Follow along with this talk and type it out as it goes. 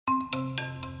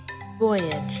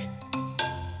Voyage.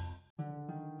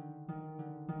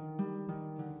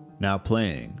 Now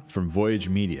playing from Voyage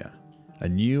Media, a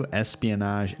new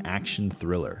espionage action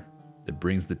thriller that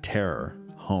brings the terror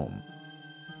home.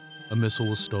 A missile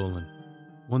was stolen,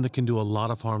 one that can do a lot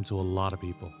of harm to a lot of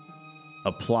people.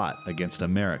 A plot against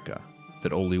America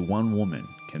that only one woman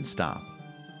can stop.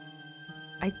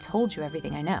 I told you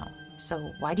everything I know,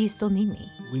 so why do you still need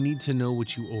me? We need to know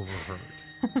what you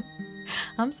overheard.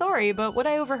 I'm sorry, but what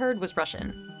I overheard was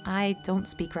Russian. I don't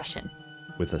speak Russian.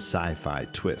 With a sci-fi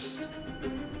twist.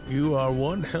 You are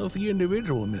one healthy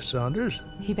individual, Miss Saunders.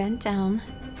 He bent down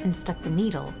and stuck the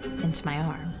needle into my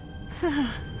arm.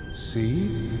 See?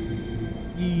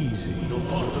 Easy.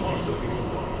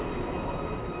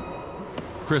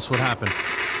 Chris, what happened?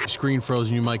 Your screen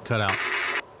froze and your mic cut out.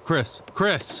 Chris!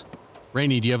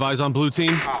 Rainey, do you have eyes on blue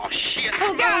team? Oh, shit.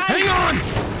 Oh, God! Hang on!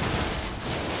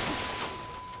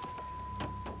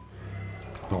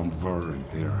 Don't worry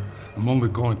there. I'm only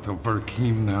going to work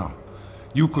him now.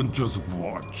 You can just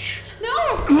watch.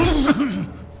 No!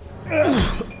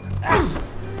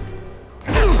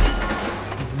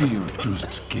 We're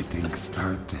just getting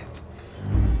started.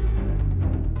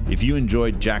 If you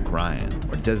enjoyed Jack Ryan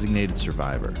or Designated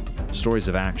Survivor, stories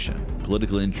of action,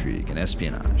 political intrigue, and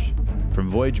espionage, from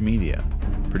Voyage Media,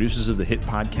 producers of the hit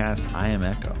podcast I Am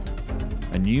Echo,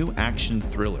 a new action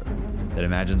thriller that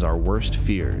imagines our worst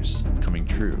fears coming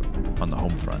true on the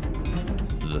home front.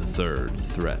 The Third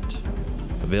Threat.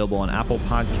 Available on Apple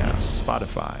Podcasts,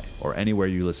 Spotify, or anywhere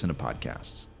you listen to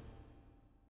podcasts.